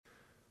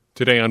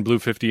Today on Blue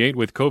 58,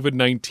 with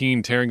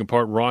COVID-19 tearing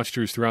apart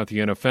rosters throughout the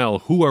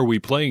NFL, who are we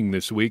playing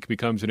this week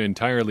becomes an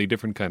entirely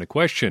different kind of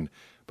question.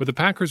 But the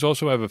Packers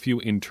also have a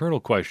few internal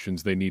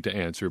questions they need to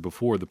answer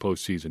before the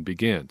postseason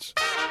begins.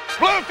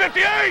 Blue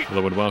 58!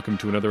 Hello and welcome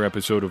to another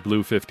episode of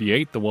Blue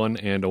 58, the one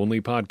and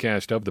only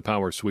podcast of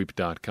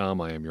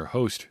thepowersweep.com. I am your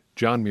host,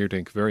 John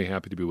Meerdink. Very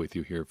happy to be with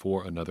you here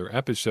for another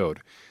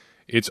episode.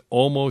 It's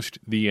almost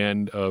the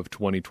end of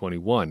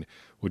 2021,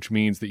 which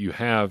means that you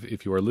have,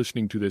 if you are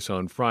listening to this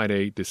on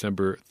Friday,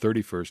 December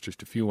 31st,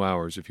 just a few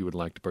hours if you would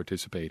like to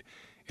participate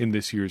in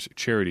this year's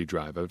charity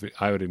drive.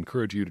 I would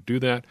encourage you to do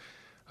that.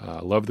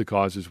 Love the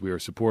causes we are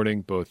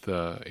supporting, both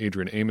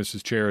Adrian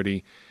Amos's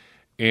charity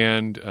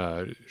and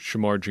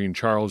Shamar Jean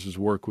Charles'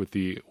 work with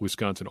the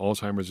Wisconsin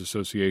Alzheimer's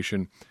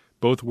Association.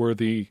 Both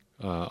worthy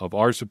of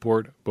our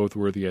support, both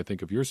worthy, I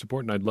think, of your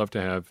support, and I'd love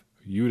to have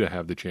you to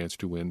have the chance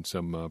to win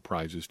some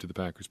prizes to the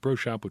Packers Pro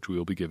Shop, which we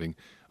will be giving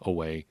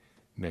away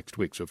next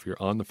week. So if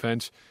you're on the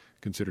fence,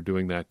 consider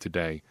doing that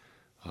today.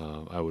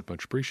 I would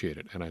much appreciate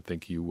it, and I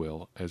think you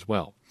will as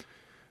well.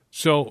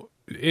 So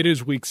it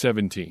is Week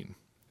 17,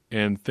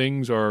 and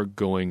things are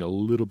going a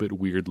little bit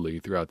weirdly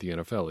throughout the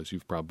NFL, as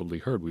you've probably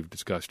heard. We've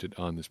discussed it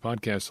on this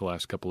podcast the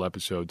last couple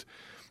episodes.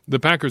 The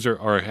Packers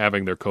are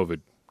having their COVID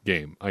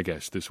game, I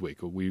guess, this week.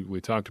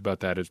 We talked about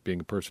that as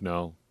being a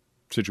personnel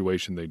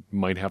situation they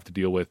might have to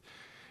deal with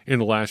in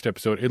the last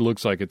episode. It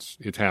looks like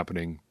it's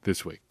happening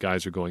this week.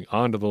 Guys are going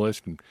onto the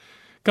list and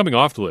coming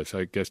off the list,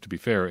 I guess, to be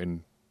fair,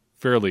 in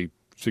fairly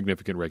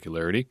significant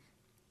regularity.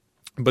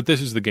 But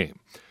this is the game.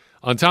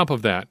 On top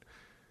of that,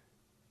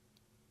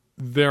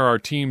 there are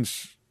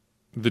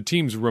the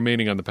teams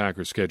remaining on the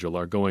Packers schedule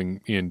are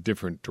going in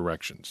different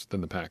directions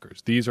than the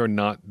Packers. These are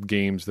not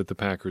games that the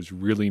Packers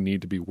really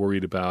need to be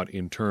worried about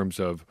in terms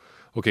of,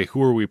 okay,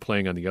 who are we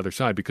playing on the other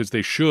side? Because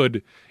they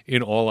should,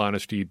 in all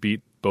honesty,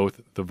 beat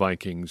both the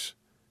Vikings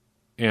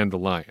and the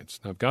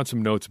Lions. Now, I've got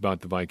some notes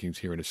about the Vikings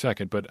here in a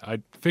second, but I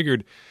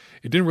figured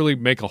it didn't really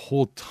make a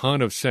whole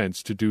ton of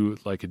sense to do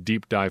like a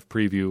deep dive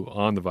preview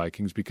on the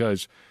Vikings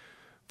because,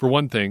 for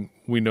one thing,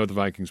 we know the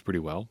Vikings pretty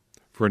well.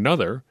 For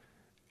another,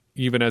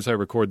 even as I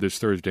record this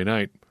Thursday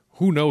night,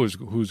 who knows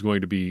who's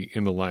going to be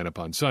in the lineup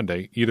on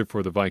Sunday, either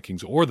for the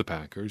Vikings or the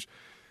Packers.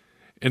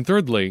 And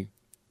thirdly,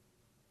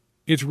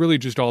 it's really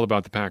just all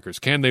about the Packers.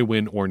 Can they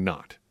win or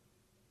not?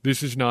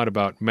 This is not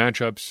about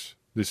matchups.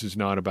 This is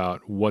not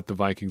about what the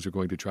Vikings are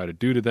going to try to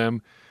do to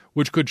them,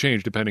 which could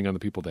change depending on the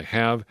people they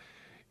have.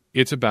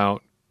 It's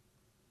about,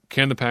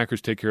 can the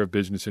Packers take care of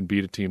business and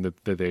beat a team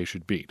that they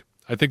should beat?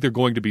 I think they're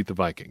going to beat the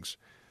Vikings.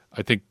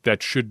 I think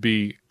that should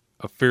be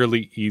a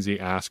fairly easy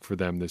ask for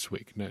them this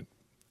week. Now,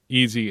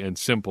 easy and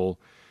simple,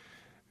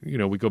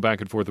 we go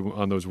back and forth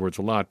on those words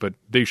a lot, but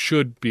they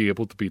should be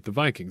able to beat the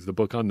Vikings. The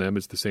book on them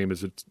is the same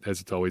as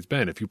it's always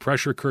been. If you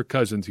pressure Kirk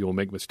Cousins, he will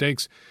make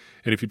mistakes,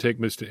 and if you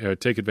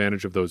take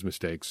advantage of those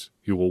mistakes,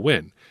 you will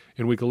win.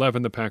 In Week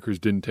 11, the Packers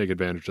didn't take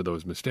advantage of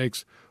those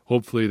mistakes.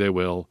 Hopefully they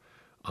will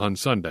on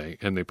Sunday,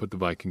 and they put the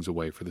Vikings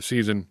away for the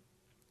season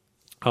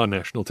on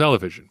national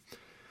television.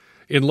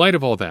 In light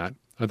of all that,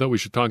 I thought we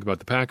should talk about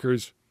the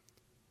Packers.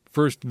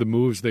 First, the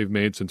moves they've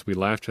made since we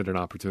last had an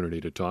opportunity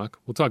to talk.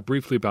 We'll talk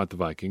briefly about the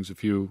Vikings, a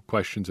few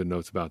questions and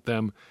notes about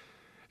them,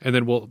 and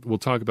then we'll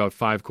talk about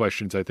 5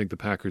 questions I think the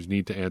Packers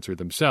need to answer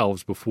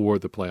themselves before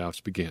the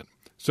playoffs begin.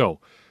 So,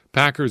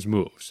 Packers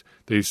moves.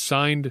 They've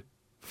signed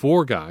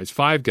 5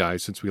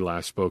 guys since we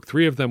last spoke.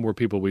 3 of them were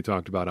people we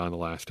talked about on the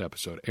last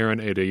episode. Aaron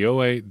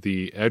Adeoye,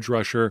 the edge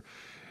rusher,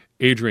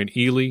 Adrian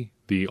Ealy,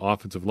 the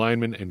offensive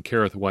lineman, and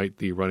Kerrith Whyte,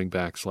 the running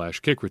back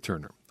 / kick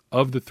returner.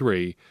 Of the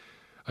 3,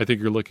 I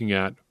think you're looking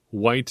at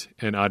White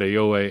and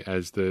Adeoye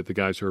as the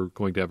guys who are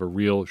going to have a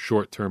real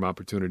short-term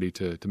opportunity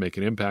to make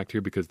an impact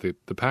here because the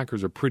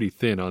Packers are pretty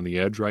thin on the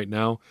edge right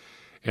now,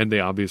 and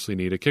they obviously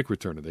need a kick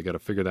returner. They got to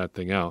figure that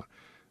thing out,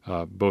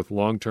 both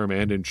long-term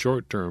and in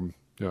short-term,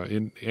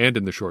 in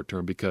the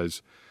short-term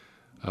because,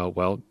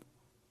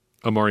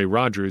 Amari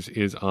Rodgers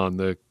is on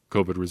the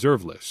COVID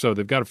reserve list. So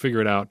they've got to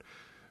figure it out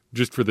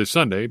just for this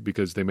Sunday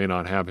because they may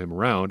not have him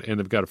around,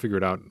 and they've got to figure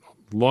it out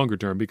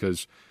longer-term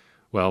because,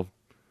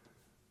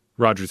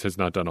 Rodgers has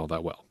not done all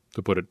that well,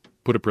 to put it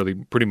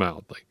pretty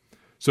mildly.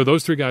 So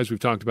those 3 guys we've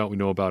talked about, we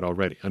know about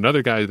already.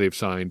 Another guy they've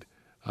signed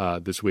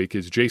this week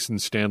is Jason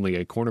Stanley,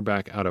 a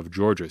cornerback out of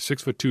Georgia,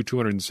 6'2",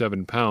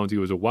 207 pounds. He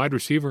was a wide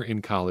receiver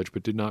in college,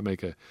 but did not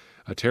make a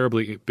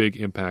terribly big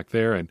impact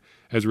there, and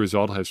as a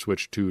result has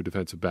switched to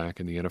defensive back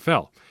in the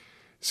NFL.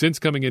 Since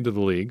coming into the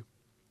league,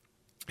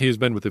 he has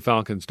been with the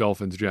Falcons,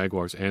 Dolphins,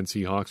 Jaguars, and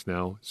Seahawks,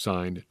 now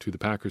signed to the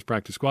Packers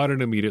practice squad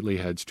and immediately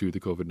heads to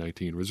the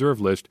COVID-19 reserve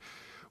list,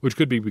 which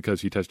could be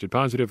because he tested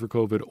positive for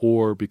COVID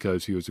or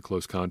because he was a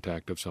close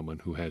contact of someone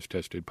who has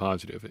tested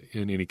positive.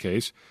 In any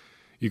case,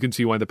 you can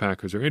see why the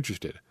Packers are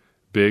interested.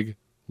 Big,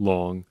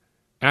 long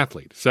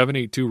athlete,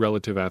 7'8"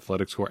 relative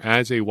athletic score.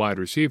 As a wide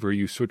receiver,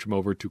 you switch him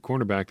over to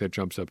cornerback, that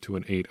jumps up to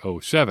an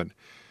 8.07.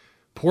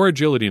 Poor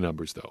agility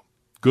numbers, though.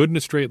 Good in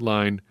a straight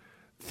line,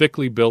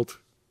 thickly built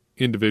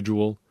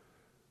individual,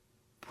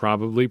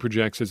 probably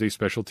projects as a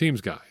special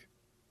teams guy.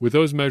 With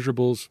those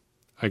measurables,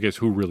 I guess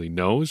who really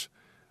knows?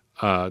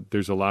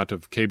 There's a lot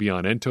of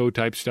Kebion Ento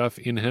type stuff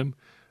in him.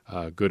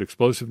 Good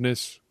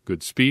explosiveness,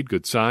 good speed,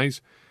 good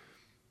size.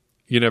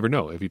 You never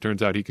know. If he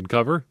turns out he can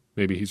cover,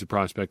 maybe he's a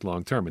prospect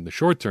long term. In the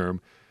short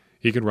term,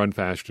 he can run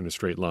fast in a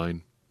straight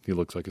line. He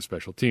looks like a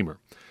special teamer.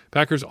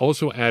 Packers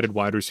also added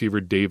wide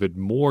receiver David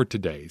Moore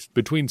today.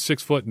 Between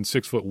 6 foot and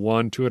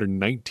 6'1",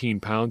 219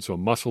 pounds, so a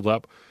muscled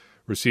up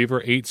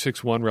receiver,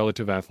 8.61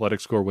 relative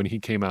athletic score when he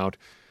came out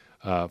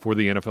for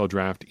the NFL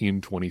draft in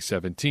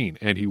 2017.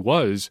 And he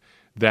was,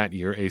 that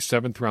year, a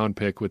 7th-round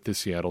pick with the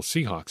Seattle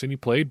Seahawks. And he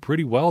played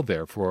pretty well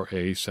there for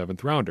a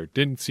 7th-rounder.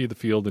 Didn't see the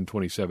field in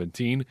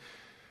 2017,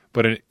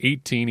 but in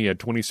 18 he had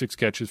 26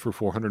 catches for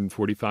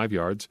 445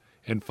 yards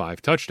and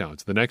 5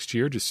 touchdowns. The next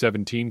year, just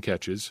 17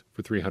 catches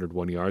for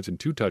 301 yards and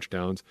 2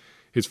 touchdowns.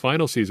 His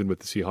final season with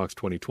the Seahawks,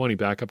 2020,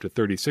 back up to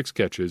 36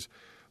 catches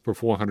for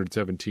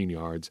 417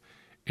 yards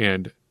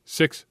and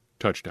 6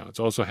 touchdowns.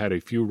 Also had a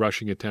few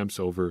rushing attempts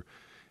over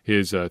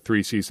his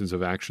 3 seasons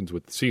of actions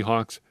with the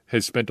Seahawks.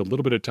 Has spent a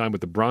little bit of time with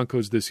the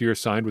Broncos this year,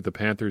 signed with the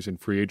Panthers in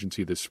free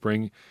agency this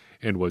spring,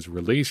 and was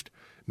released.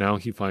 Now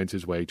he finds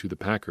his way to the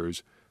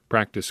Packers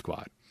practice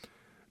squad.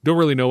 Don't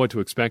really know what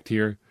to expect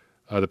here.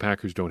 The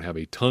Packers don't have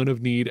a ton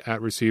of need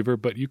at receiver,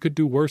 but you could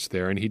do worse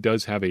there, and he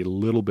does have a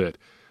little bit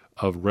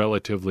of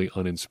relatively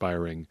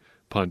uninspiring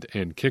punt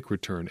and kick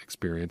return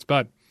experience,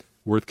 but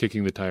worth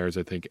kicking the tires,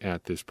 I think,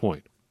 at this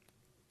point.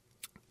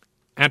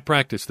 At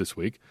practice this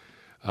week,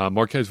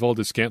 Marquez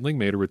Valdes-Scantling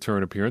made a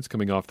return appearance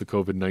coming off the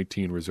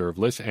COVID-19 reserve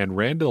list, and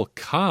Randall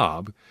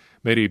Cobb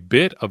made a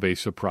bit of a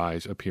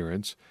surprise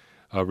appearance,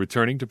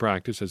 returning to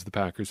practice as the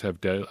Packers have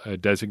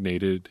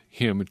designated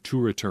him to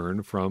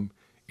return from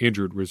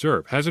injured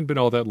reserve. Hasn't been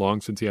all that long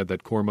since he had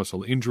that core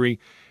muscle injury,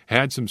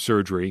 had some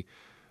surgery,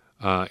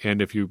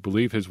 and if you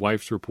believe his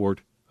wife's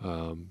report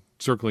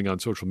circling on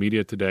social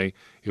media today,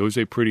 it was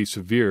a pretty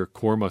severe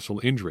core muscle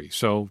injury.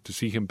 So to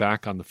see him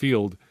back on the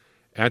field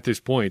at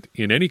this point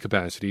in any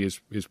capacity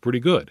is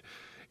pretty good.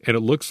 And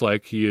it looks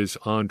like he is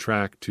on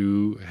track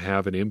to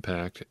have an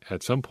impact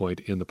at some point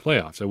in the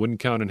playoffs. I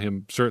wouldn't count on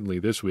him certainly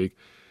this week,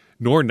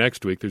 nor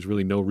next week. There's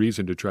really no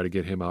reason to try to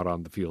get him out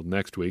on the field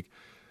next week.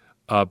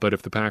 But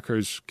if the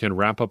Packers can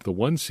wrap up the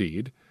 1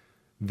 seed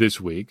this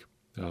week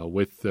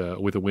with a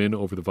win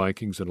over the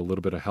Vikings and a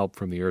little bit of help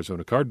from the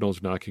Arizona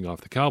Cardinals knocking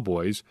off the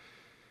Cowboys,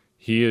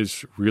 he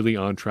is really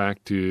on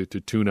track to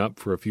tune up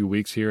for a few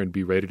weeks here and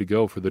be ready to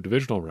go for the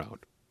divisional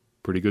round.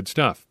 Pretty good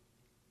stuff.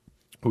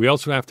 We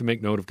also have to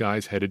make note of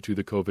guys headed to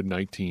the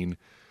COVID-19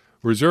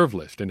 reserve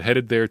list. And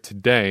headed there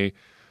today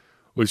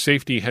was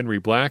safety Henry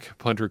Black,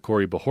 punter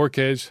Corey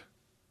Bojorquez,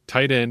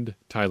 tight end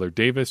Tyler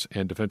Davis,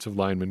 and defensive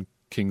lineman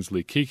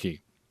Kingsley Keke.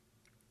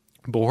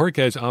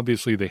 Bojorquez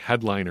obviously the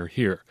headliner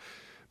here,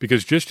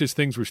 because just as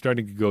things were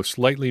starting to go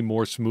slightly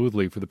more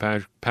smoothly for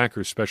the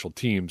Packers special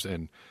teams,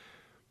 and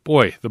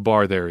boy, the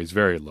bar there is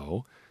very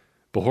low,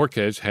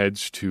 Bojorquez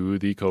heads to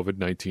the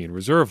COVID-19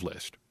 reserve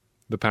list.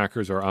 The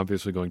Packers are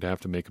obviously going to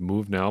have to make a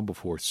move now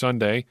before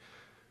Sunday.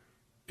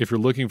 If you're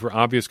looking for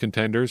obvious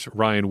contenders,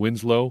 Ryan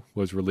Winslow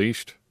was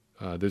released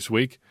this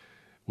week.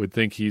 Would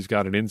think he's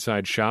got an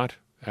inside shot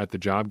at the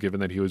job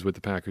given that he was with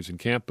the Packers in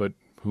camp, but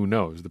who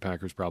knows? The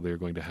Packers probably are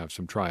going to have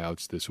some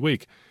tryouts this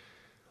week.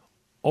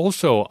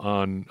 Also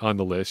on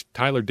the list,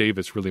 Tyler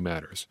Davis really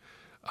matters.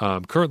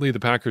 Currently,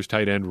 the Packers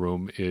tight end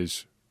room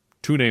is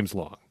 2 names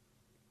long.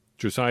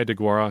 Josiah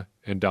DeGuara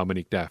and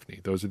Dominique Daphne.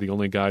 Those are the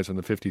only guys on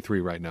the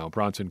 53 right now.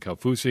 Bronson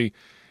Kaufusi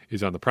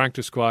is on the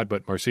practice squad,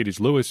 but Mercedes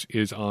Lewis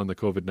is on the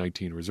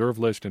COVID-19 reserve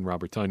list, and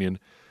Robert Tonyan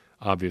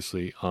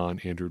obviously on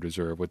injured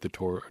reserve with the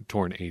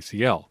torn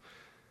ACL.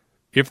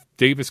 If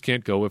Davis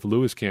can't go, if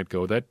Lewis can't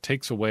go, that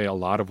takes away a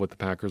lot of what the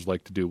Packers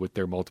like to do with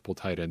their multiple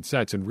tight end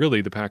sets. And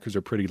really, the Packers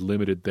are pretty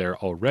limited there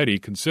already,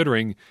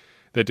 considering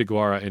that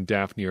DeGuara and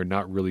Daphne are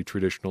not really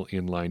traditional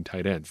inline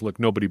tight ends. Look,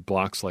 nobody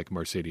blocks like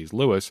Mercedes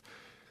Lewis,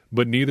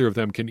 but neither of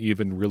them can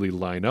even really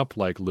line up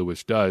like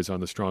Lewis does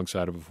on the strong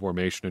side of a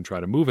formation and try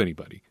to move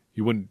anybody.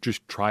 You wouldn't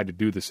just try to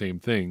do the same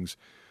things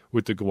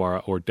with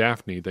DeGuara or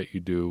Daphne that you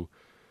do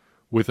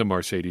with a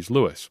Mercedes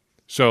Lewis.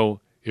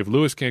 So if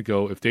Lewis can't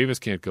go, if Davis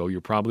can't go, you're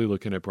probably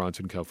looking at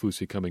Bronson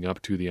Kaufusi coming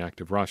up to the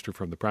active roster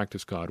from the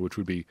practice squad, which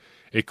would be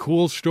a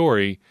cool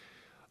story,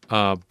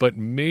 but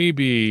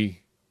maybe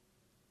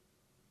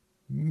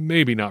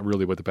not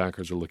really what the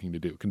Packers are looking to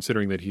do,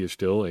 considering that he is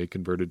still a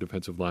converted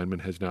defensive lineman,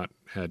 has not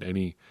had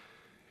any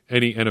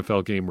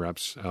NFL game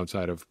reps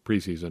outside of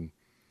preseason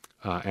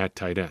at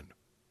tight end.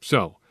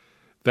 So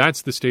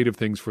that's the state of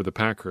things for the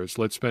Packers.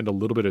 Let's spend a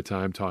little bit of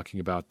time talking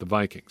about the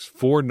Vikings.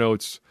 5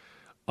 notes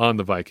on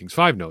the Vikings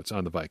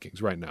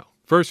right now.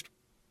 First,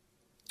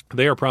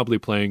 they are probably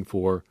playing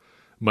for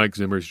Mike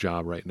Zimmer's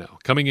job right now.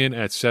 Coming in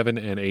at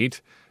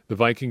 7-8, the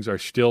Vikings are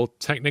still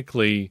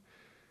technically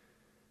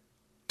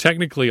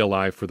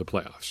alive for the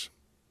playoffs.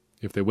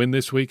 If they win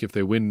this week, if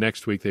they win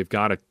next week, they've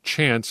got a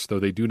chance, though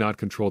they do not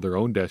control their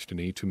own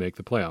destiny, to make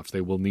the playoffs. They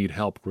will need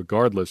help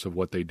regardless of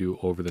what they do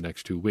over the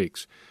next 2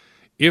 weeks.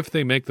 If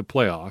they make the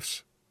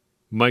playoffs,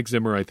 Mike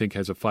Zimmer, I think,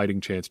 has a fighting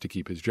chance to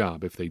keep his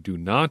job. If they do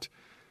not,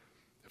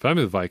 if I'm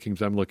the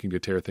Vikings, I'm looking to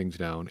tear things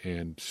down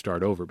and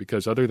start over,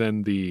 because other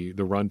than the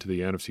run to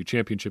the NFC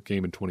Championship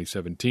game in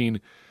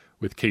 2017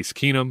 with Case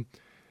Keenum,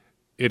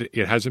 it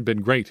hasn't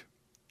been great.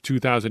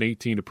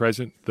 2018 to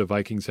present, the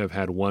Vikings have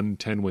had one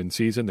 10-win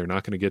season. They're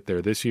not going to get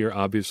there this year,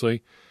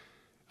 obviously.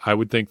 I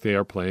would think they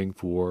are playing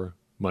for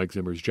Mike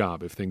Zimmer's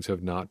job if things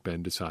have not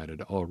been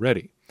decided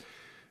already.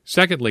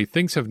 Secondly,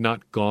 things have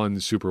not gone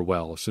super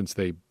well since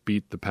they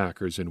beat the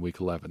Packers in Week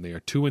 11. They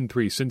are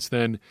 2-3 since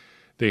then.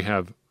 They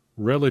have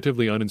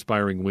relatively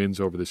uninspiring wins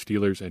over the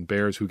Steelers and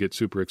Bears, who get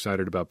super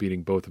excited about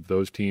beating both of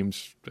those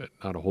teams.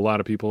 Not a whole lot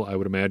of people, I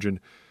would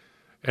imagine.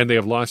 And they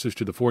have losses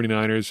to the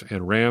 49ers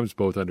and Rams,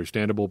 both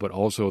understandable, but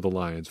also the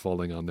Lions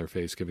falling on their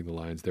face, giving the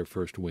Lions their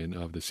first win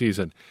of the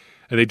season.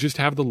 And they just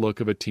have the look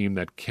of a team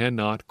that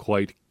cannot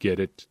quite get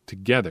it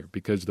together,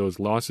 because those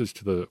losses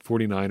to the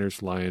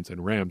 49ers, Lions,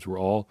 and Rams were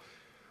all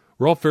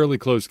fairly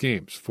close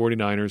games.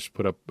 49ers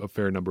put up a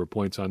fair number of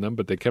points on them,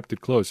 but they kept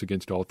it close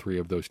against all three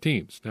of those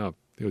teams. Now,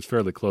 it was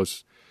fairly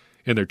close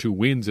in their two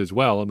wins as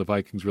well, and the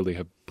Vikings really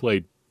have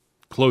played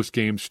close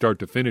games start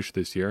to finish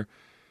this year.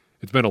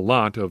 It's been a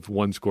lot of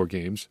one-score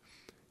games,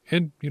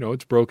 and,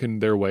 it's broken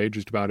their way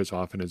just about as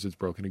often as it's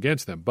broken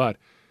against them. But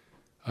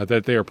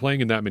that they are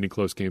playing in that many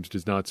close games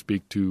does not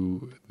speak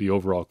to the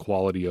overall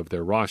quality of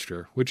their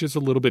roster, which is a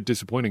little bit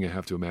disappointing, I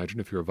have to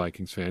imagine, if you're a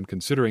Vikings fan,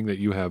 considering that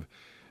you have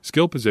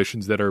skill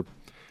positions that are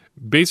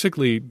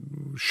basically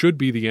should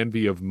be the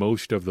envy of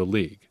most of the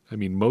league. I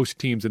mean, most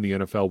teams in the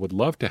NFL would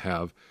love to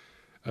have,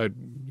 Adam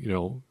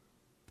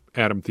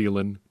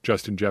Thielen,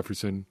 Justin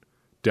Jefferson,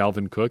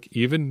 Dalvin Cook,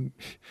 even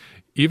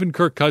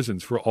Kirk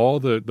Cousins, for all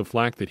the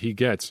flack that he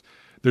gets.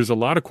 There's a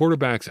lot of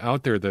quarterbacks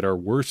out there that are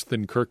worse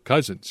than Kirk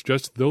Cousins.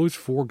 Just those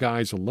four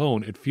guys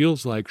alone, it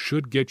feels like,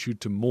 should get you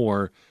to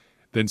more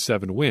than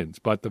 7 wins,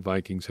 but the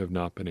Vikings have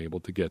not been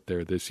able to get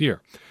there this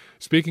year.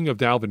 Speaking of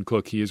Dalvin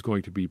Cook, he is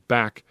going to be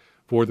back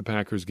for the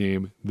Packers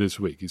game this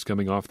week. He's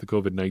coming off the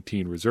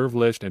COVID-19 reserve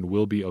list and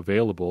will be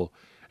available,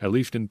 at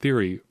least in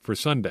theory, for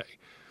Sunday.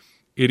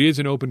 It is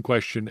an open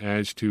question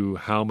as to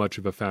how much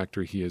of a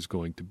factor he is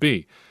going to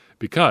be,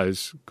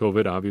 because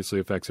COVID obviously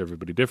affects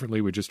everybody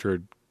differently. We just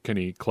heard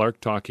Kenny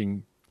Clark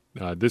talking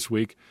this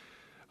week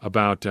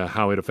about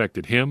how it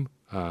affected him,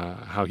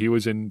 how he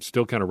was in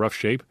still kind of rough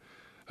shape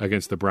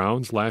against the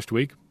Browns last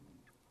week.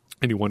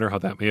 And you wonder how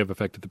that may have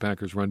affected the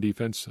Packers' run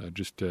defense,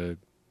 just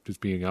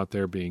being out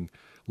there, being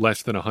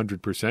less than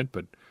 100%,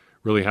 but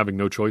really having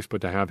no choice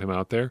but to have him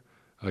out there,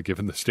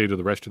 given the state of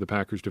the rest of the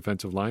Packers'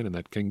 defensive line, and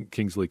that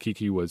Kingsley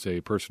Keke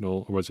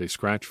was a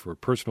scratch for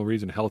personal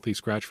reason, healthy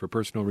scratch for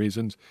personal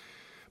reasons.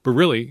 But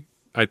really,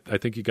 I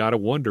think you got to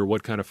wonder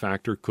what kind of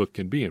factor Cook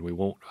can be, and we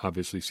won't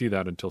obviously see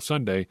that until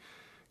Sunday,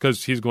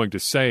 because he's going to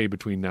say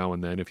between now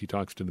and then, if he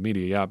talks to the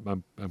media, yeah,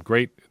 I'm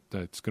great,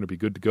 it's going to be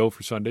good to go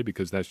for Sunday,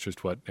 because that's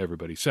just what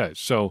everybody says.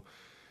 So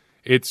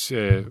it's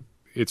going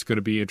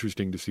to be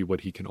interesting to see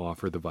what he can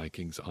offer the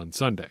Vikings on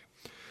Sunday.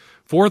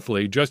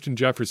 Fourthly, Justin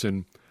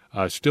Jefferson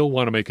still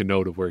want to make a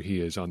note of where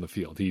he is on the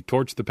field. He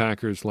torched the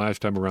Packers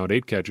last time around,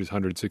 8 catches,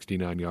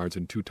 169 yards,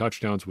 and 2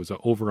 touchdowns, was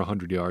over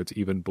 100 yards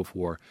even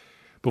before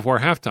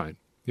halftime.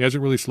 He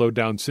hasn't really slowed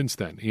down since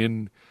then.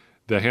 In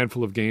the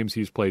handful of games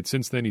he's played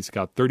since then, he's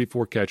got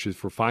 34 catches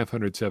for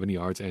 570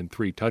 yards and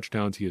 3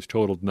 touchdowns. He has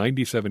totaled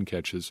 97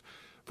 catches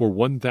for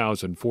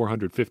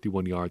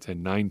 1,451 yards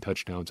and 9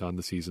 touchdowns on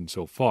the season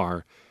so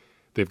far.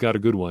 They've got a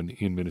good one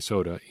in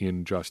Minnesota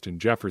in Justin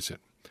Jefferson.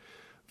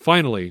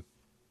 Finally,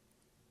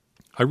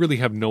 I really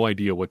have no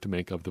idea what to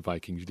make of the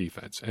Vikings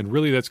defense. And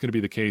really that's going to be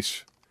the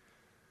case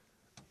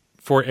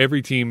for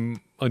every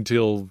team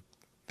until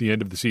the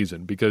end of the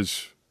season,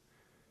 because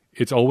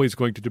it's always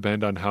going to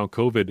depend on how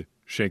COVID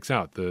shakes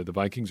out. The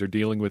Vikings are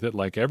dealing with it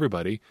like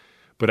everybody,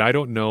 but I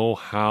don't know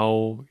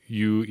how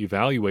you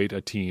evaluate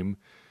a team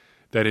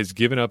that has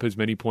given up as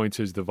many points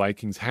as the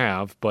Vikings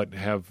have, but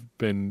have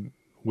been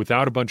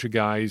without a bunch of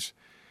guys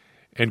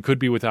and could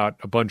be without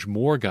a bunch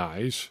more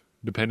guys,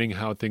 depending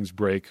how things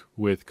break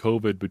with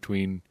COVID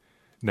between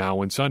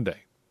now and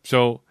Sunday.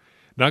 So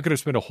not going to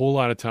spend a whole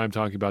lot of time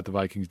talking about the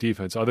Vikings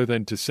defense, other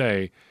than to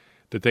say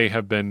that they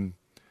have been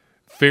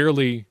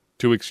fairly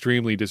to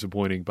extremely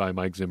disappointing by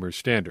Mike Zimmer's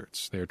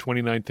standards. They are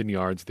 29th in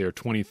yards. They are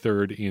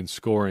 23rd in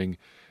scoring.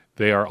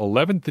 They are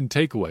 11th in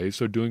takeaways,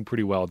 so doing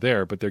pretty well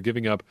there, but they're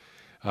giving up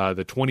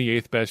the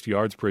 28th best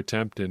yards per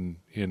attempt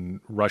in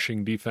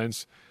rushing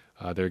defense.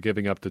 They're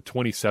giving up the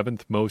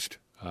 27th most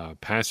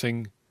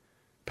passing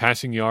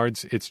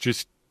yards.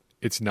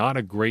 It's not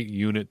a great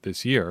unit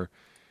this year,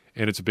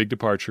 and it's a big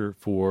departure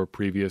for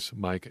previous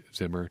Mike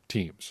Zimmer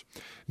teams.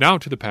 Now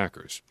to the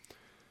Packers.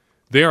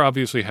 They are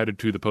obviously headed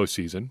to the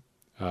postseason.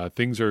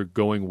 Things are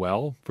going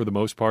well for the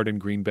most part in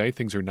Green Bay.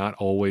 Things are not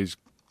always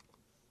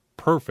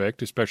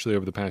perfect, especially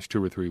over the past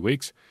 2 or 3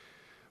 weeks.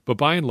 But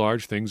by and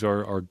large, things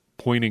are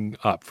pointing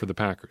up for the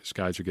Packers.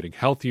 Guys are getting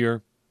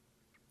healthier.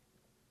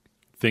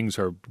 Things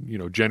are,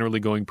 generally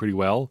going pretty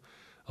well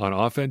on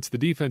offense. The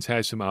defense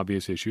has some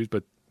obvious issues,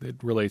 but it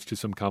relates to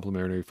some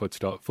complementary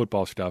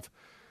football stuff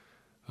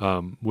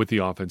with the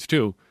offense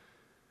too.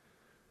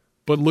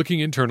 But looking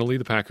internally,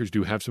 the Packers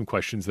do have some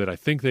questions that I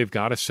think they've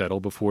got to settle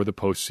before the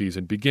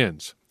postseason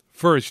begins.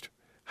 First,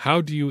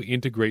 how do you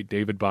integrate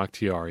David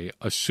Bakhtiari,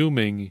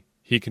 assuming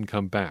he can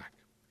come back?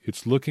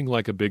 It's looking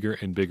like a bigger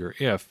and bigger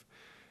if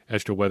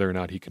as to whether or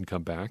not he can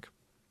come back.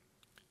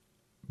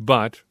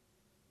 But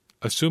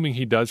assuming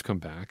he does come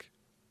back,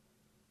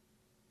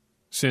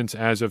 since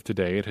as of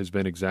today it has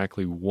been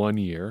exactly 1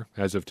 year,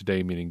 as of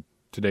today meaning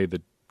today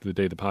the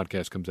day the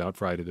podcast comes out,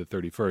 Friday the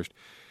 31st,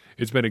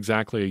 it's been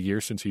exactly a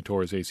year since he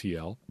tore his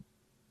ACL.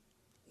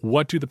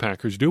 What do the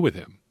Packers do with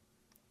him?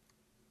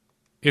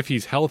 If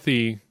he's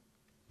healthy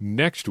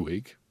next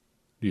week,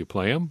 do you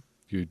play him?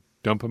 Do you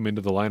dump him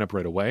into the lineup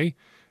right away?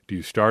 Do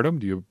you start him?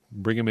 Do you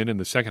bring him in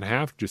the second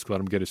half, just let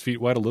him get his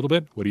feet wet a little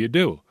bit? What do you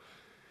do?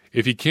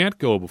 If he can't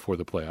go before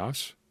the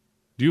playoffs,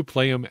 do you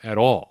play him at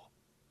all?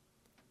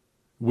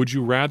 Would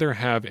you rather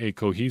have a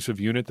cohesive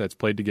unit that's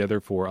played together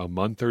for a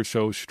month or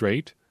so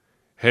straight,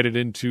 headed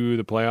into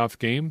the playoff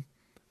game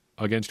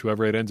against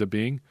whoever it ends up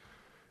being,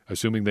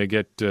 assuming they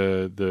get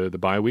the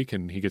bye week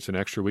and he gets an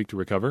extra week to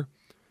recover?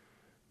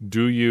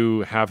 Do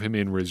you have him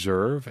in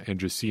reserve and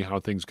just see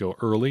how things go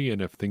early,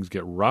 and if things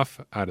get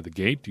rough out of the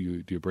gate,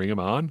 do you bring him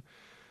on?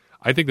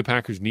 I think the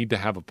Packers need to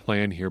have a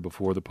plan here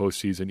before the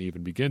postseason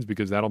even begins,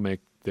 because that'll make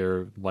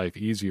their life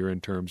easier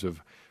in terms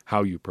of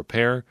how you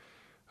prepare,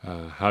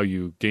 how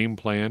you game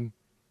plan,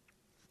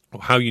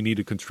 how you need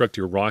to construct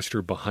your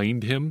roster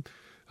behind him,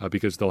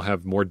 because they'll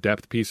have more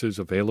depth pieces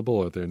available,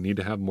 or they'll need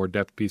to have more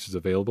depth pieces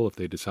available if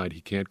they decide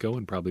he can't go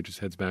and probably just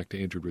heads back to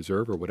injured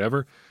reserve or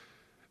whatever.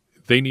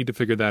 They need to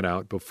figure that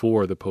out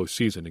before the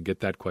postseason and get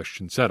that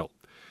question settled.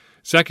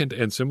 Second,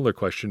 and similar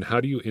question,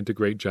 how do you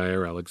integrate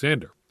Jaire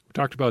Alexander? We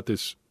talked about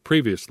this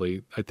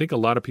previously. I think a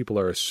lot of people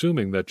are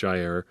assuming that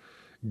Jaire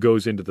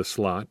goes into the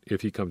slot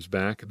if he comes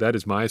back. That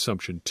is my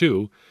assumption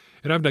too,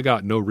 and I've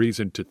got no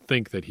reason to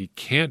think that he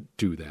can't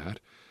do that,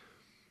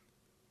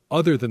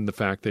 other than the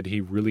fact that he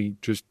really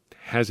just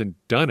hasn't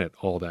done it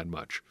all that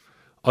much.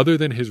 Other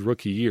than his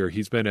rookie year,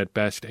 he's been at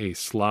best a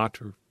slot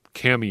or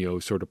cameo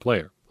sort of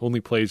player, only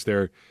plays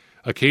there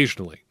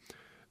occasionally.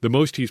 The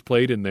most he's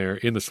played in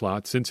the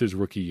slot since his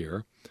rookie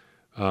year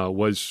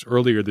was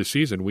earlier this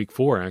season, week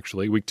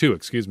 2,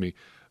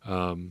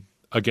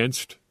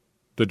 against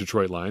the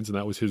Detroit Lions, and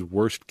that was his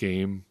worst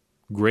game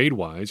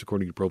grade-wise,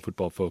 according to Pro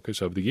Football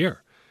Focus, of the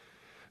year.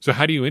 So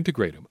how do you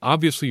integrate him?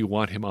 Obviously, you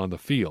want him on the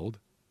field.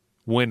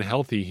 When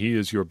healthy, he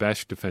is your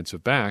best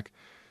defensive back,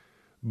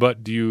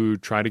 but do you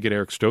try to get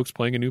Eric Stokes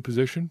playing a new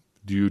position?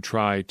 Do you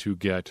try to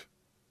get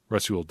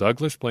Rasul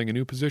Douglas playing a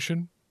new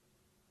position?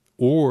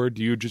 Or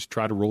do you just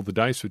try to roll the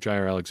dice with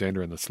Jaire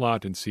Alexander in the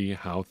slot and see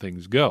how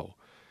things go?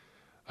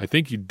 I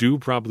think you do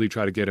probably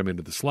try to get him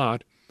into the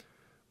slot,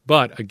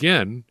 but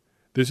again,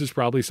 this is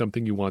probably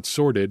something you want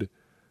sorted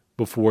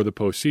before the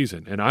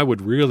postseason, and I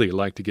would really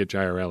like to get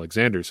Jaire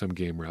Alexander some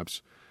game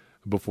reps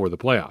before the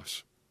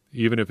playoffs.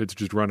 Even if it's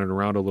just running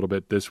around a little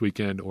bit this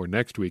weekend or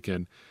next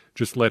weekend,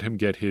 just let him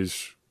get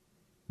his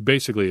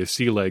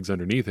sea legs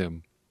underneath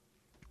him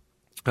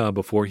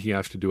before he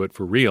has to do it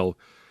for real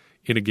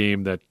in a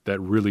game that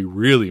really,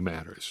 really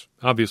matters.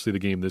 Obviously, the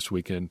game this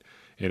weekend,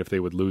 and if they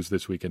would lose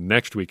this weekend,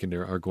 next weekend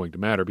are going to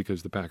matter,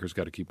 because the Packers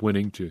got to keep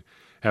winning to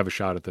have a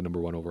shot at the number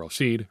 1 overall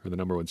seed, or the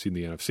number 1 seed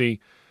in the NFC.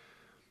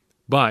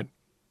 But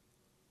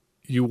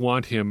you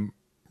want him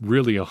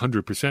really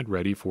 100%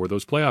 ready for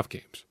those playoff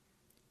games.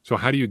 So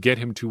how do you get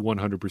him to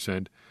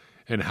 100%,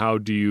 and how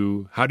do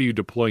you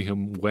deploy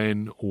him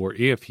when or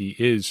if he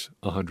is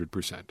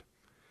 100%?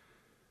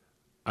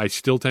 I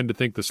still tend to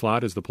think the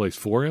slot is the place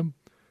for him,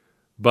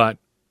 but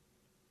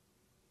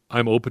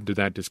I'm open to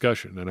that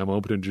discussion, and I'm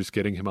open to just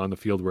getting him on the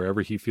field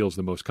wherever he feels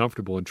the most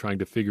comfortable and trying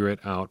to figure it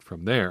out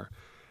from there.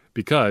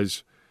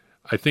 Because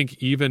I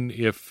think even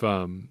if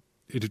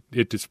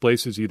it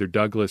displaces either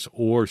Douglas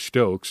or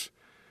Stokes,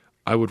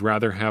 I would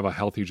rather have a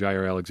healthy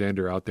Jaire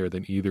Alexander out there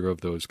than either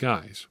of those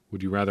guys.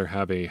 Would you rather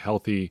have a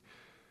healthy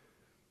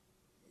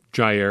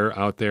Jaire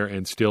out there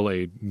and still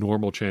a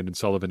normal Chandon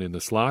Sullivan in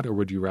the slot, or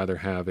would you rather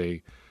have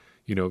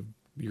your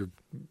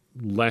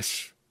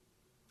less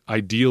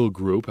ideal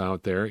group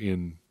out there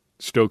in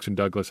Stokes and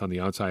Douglas on the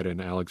outside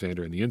and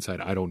Alexander on the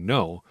inside? I don't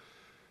know.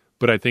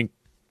 But I think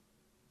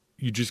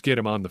you just get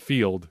him on the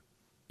field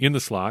in the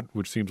slot,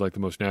 which seems like the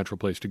most natural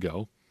place to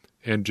go,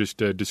 and just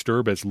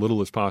disturb as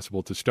little as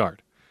possible to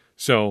start.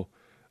 So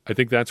I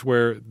think that's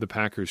where the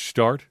Packers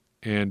start,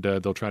 and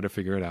they'll try to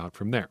figure it out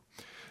from there.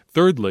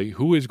 Thirdly,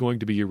 who is going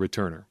to be your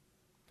returner?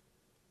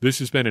 This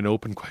has been an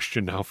open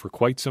question now for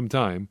quite some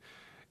time,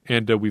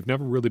 and we've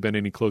never really been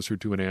any closer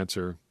to an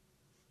answer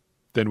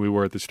than we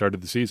were at the start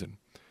of the season.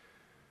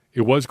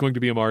 It was going to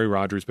be Amari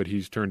Rodgers, but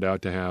he's turned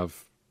out to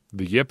have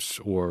the yips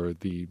or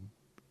the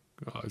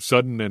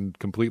sudden and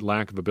complete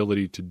lack of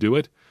ability to do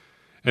it,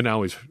 and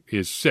now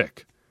is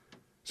sick.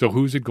 So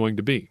who's it going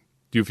to be?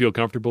 Do you feel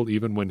comfortable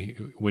even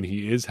when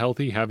he is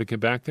healthy having him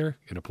back there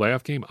in a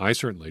playoff game? I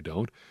certainly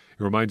don't.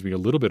 It reminds me a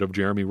little bit of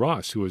Jeremy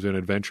Ross, who was an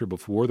adventure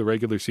before the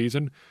regular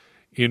season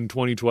in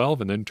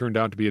 2012 and then turned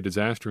out to be a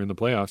disaster in the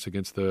playoffs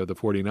against the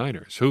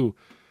 49ers, who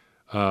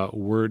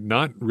were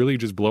not really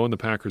just blowing the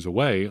Packers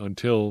away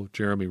until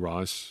Jeremy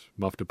Ross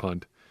muffed a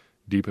punt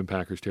deep in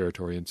Packers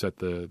territory and set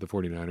the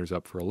 49ers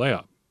up for a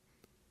layup.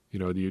 You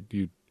know,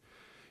 you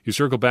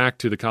circle back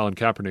to the Colin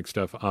Kaepernick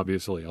stuff,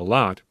 obviously, a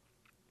lot.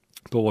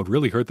 But what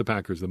really hurt the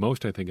Packers the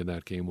most, I think, in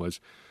that game was,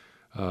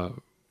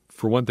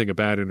 for one thing, a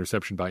bad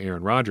interception by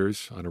Aaron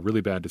Rodgers on a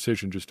really bad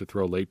decision just to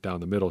throw late down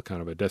the middle,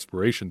 kind of a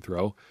desperation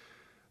throw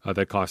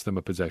that cost them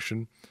a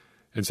possession.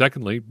 And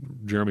secondly,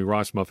 Jeremy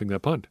Ross muffing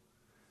that punt.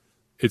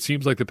 It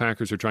seems like the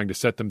Packers are trying to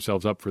set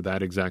themselves up for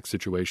that exact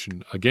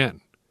situation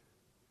again.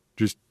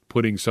 Just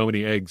putting so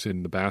many eggs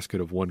in the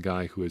basket of one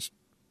guy who has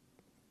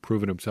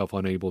proven himself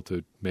unable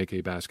to make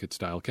a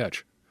basket-style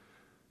catch,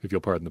 if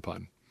you'll pardon the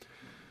pun.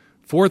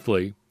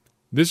 Fourthly,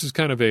 this is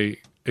kind of a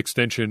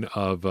extension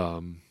of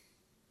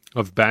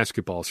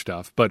basketball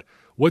stuff, but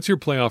what's your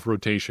playoff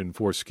rotation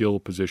for skill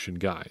position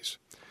guys?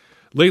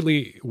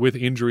 Lately, with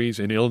injuries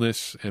and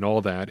illness and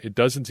all that, it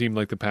doesn't seem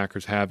like the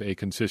Packers have a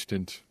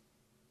consistent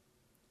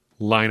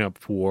lineup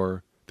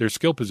for their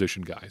skill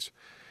position guys.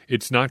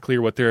 It's not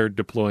clear what they're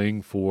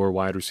deploying for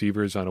wide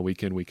receivers on a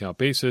week-in, week-out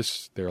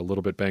basis. They're a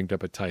little bit banged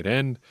up at tight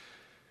end.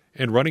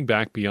 And running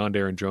back beyond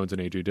Aaron Jones and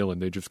A.J. Dillon,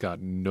 they just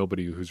got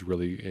nobody who's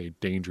really a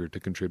danger to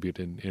contribute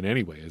in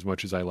any way, as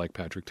much as I like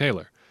Patrick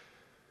Taylor.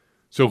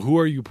 So who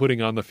are you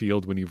putting on the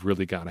field when you've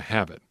really got to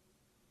have it?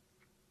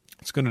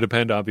 It's going to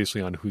depend,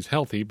 obviously, on who's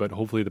healthy, but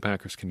hopefully the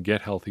Packers can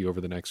get healthy over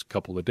the next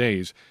couple of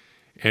days.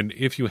 And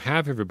if you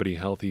have everybody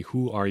healthy,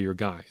 who are your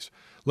guys?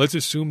 Let's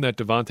assume that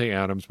Davante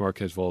Adams,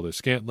 Marquez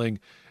Valdes-Scantling,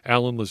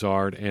 Allen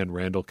Lazard, and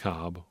Randall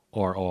Cobb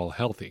are all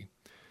healthy.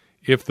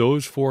 If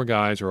those four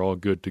guys are all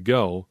good to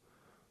go,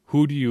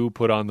 who do you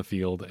put on the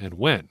field and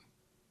when?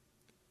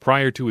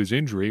 Prior to his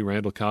injury,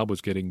 Randall Cobb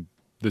was getting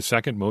the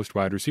second most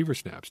wide receiver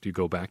snaps. Do you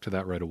go back to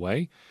that right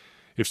away?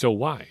 If so,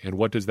 why? And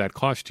what does that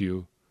cost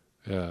you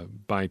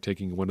by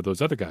taking one of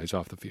those other guys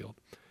off the field?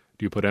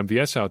 Do you put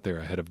MVS out there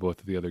ahead of both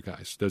of the other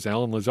guys? Does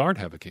Allen Lazard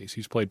have a case?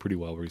 He's played pretty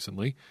well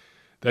recently.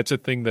 That's a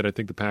thing that I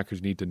think the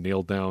Packers need to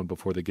nail down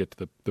before they get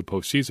to the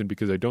postseason,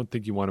 because I don't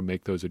think you want to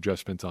make those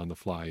adjustments on the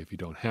fly if you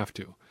don't have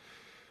to.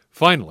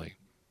 Finally,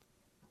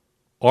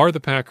 are the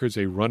Packers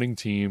a running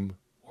team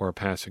or a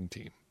passing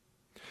team?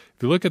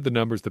 If you look at the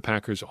numbers, the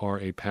Packers are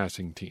a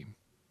passing team.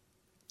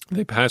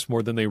 They pass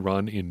more than they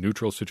run in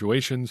neutral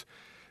situations.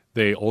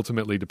 They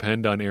ultimately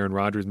depend on Aaron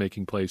Rodgers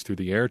making plays through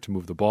the air to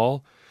move the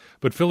ball.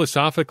 But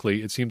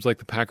philosophically, it seems like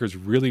the Packers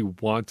really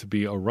want to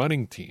be a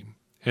running team.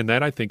 And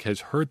that, I think, has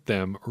hurt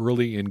them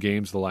early in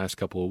games the last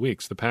couple of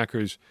weeks. The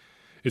Packers,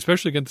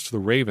 especially against the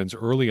Ravens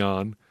early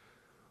on,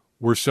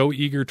 were so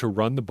eager to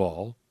run the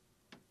ball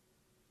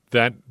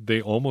that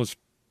they almost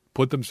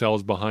put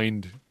themselves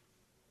behind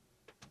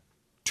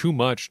too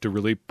much to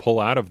really pull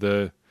out of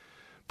the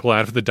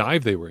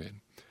dive they were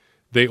in.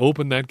 They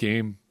opened that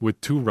game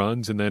with 2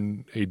 runs and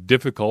then a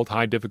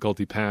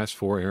high-difficulty pass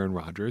for Aaron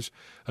Rodgers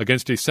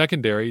against a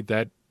secondary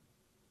that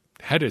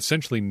had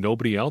essentially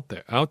nobody out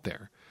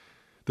there.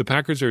 The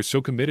Packers are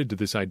so committed to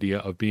this idea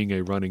of being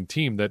a running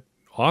team that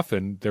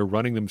often they're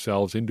running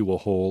themselves into a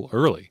hole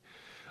early.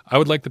 I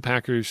would like the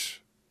Packers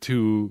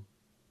to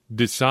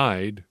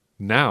decide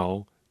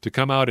now to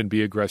come out and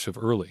be aggressive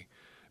early.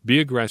 Be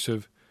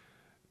aggressive.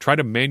 Try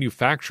to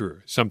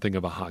manufacture something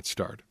of a hot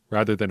start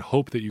rather than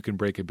hope that you can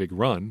break a big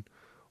run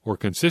or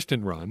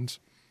consistent runs.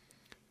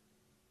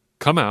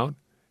 Come out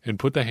and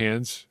put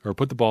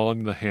the ball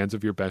in the hands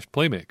of your best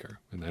playmaker,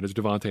 and that is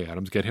Davante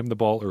Adams. Get him the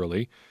ball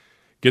early.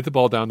 Get the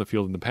ball down the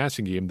field in the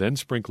passing game, then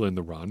sprinkle in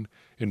the run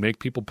and make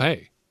people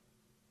pay.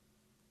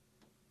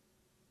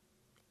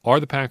 Are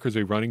the Packers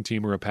a running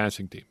team or a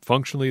passing team?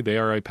 Functionally, they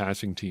are a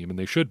passing team, and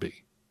they should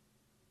be.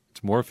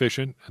 It's more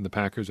efficient, and the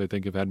Packers, I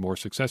think, have had more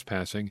success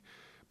passing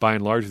by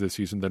and large this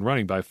season than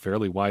running by a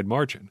fairly wide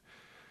margin.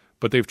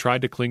 But they've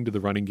tried to cling to the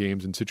running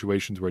games in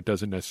situations where it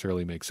doesn't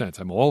necessarily make sense.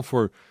 I'm all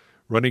for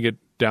running it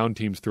down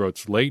teams'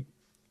 throats late,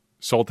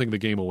 salting the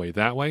game away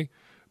that way,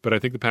 but I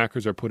think the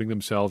Packers are putting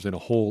themselves in a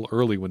hole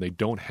early when they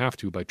don't have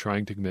to by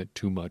trying to commit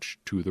too much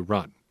to the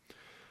run.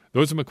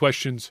 Those are my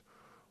questions.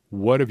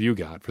 What have you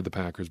got for the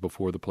Packers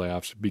before the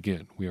playoffs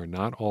begin? We are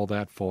not all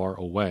that far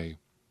away,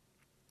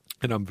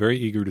 and I'm very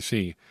eager to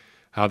see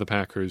how the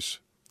Packers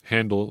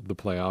handle the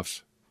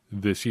playoffs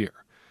this year.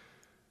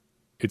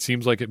 It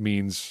seems like it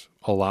means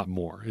a lot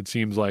more. It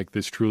seems like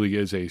this truly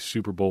is a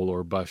Super Bowl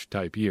or bust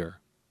type year.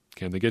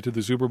 Can they get to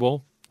the Super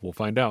Bowl? We'll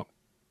find out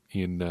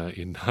in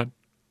not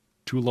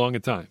too long a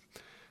time.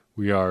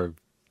 We are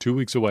 3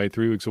 weeks away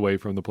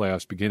from the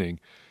playoffs beginning.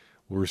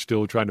 We're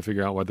still trying to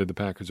figure out whether the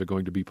Packers are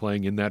going to be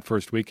playing in that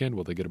first weekend.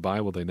 Will they get a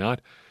bye? Will they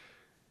not?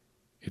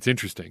 It's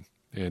interesting,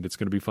 and it's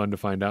going to be fun to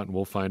find out, and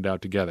we'll find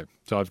out together.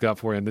 So I've got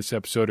for you on this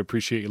episode.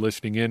 Appreciate you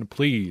listening in.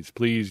 Please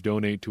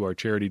donate to our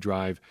charity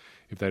drive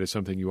if that is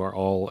something you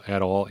are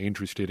at all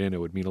interested in. It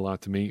would mean a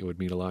lot to me. It would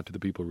mean a lot to the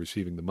people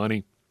receiving the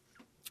money.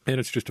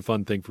 And it's just a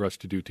fun thing for us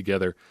to do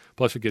together.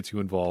 Plus, it gets you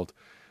involved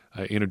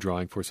in a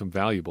drawing for some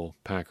valuable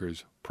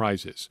Packers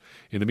prizes.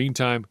 In the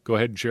meantime, go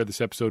ahead and share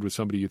this episode with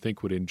somebody you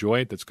think would enjoy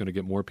it. That's going to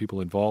get more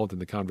people involved in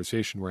the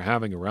conversation we're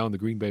having around the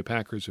Green Bay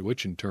Packers,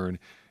 which in turn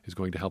is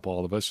going to help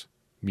all of us,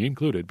 me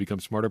included, become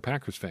smarter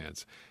Packers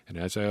fans. And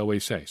as I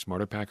always say,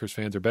 smarter Packers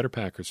fans are better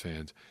Packers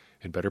fans,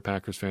 and better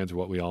Packers fans are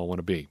what we all want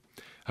to be.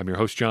 I'm your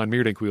host, John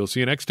Meerdink. We will see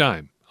you next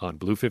time on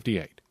Blue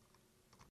 58.